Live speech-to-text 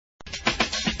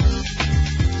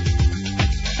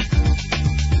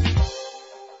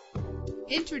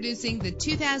Introducing the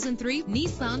 2003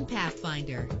 Nissan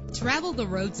Pathfinder. Travel the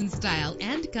roads in style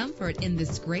and comfort in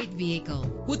this great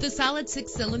vehicle. With a solid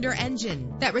 6-cylinder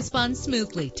engine that responds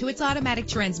smoothly to its automatic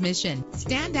transmission.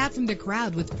 Stand out from the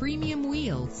crowd with premium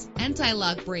wheels.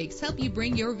 Anti-lock brakes help you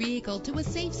bring your vehicle to a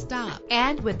safe stop.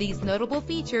 And with these notable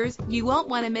features, you won't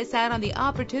want to miss out on the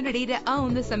opportunity to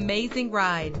own this amazing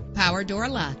ride. Power door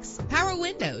locks, power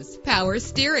windows, power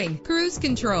steering, cruise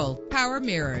control, power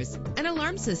mirrors, an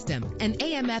alarm system, an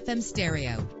AM/FM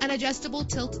stereo, an adjustable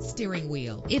tilt steering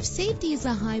wheel. If safety is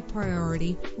a high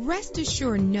priority, rest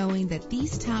assured knowing that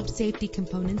these top safety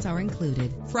components are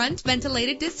included. Front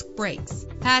ventilated disc brakes,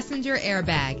 passenger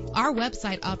airbag. Our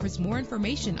website offers more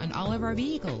information on all of our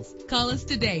vehicles. Call us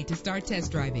today to start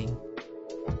test driving.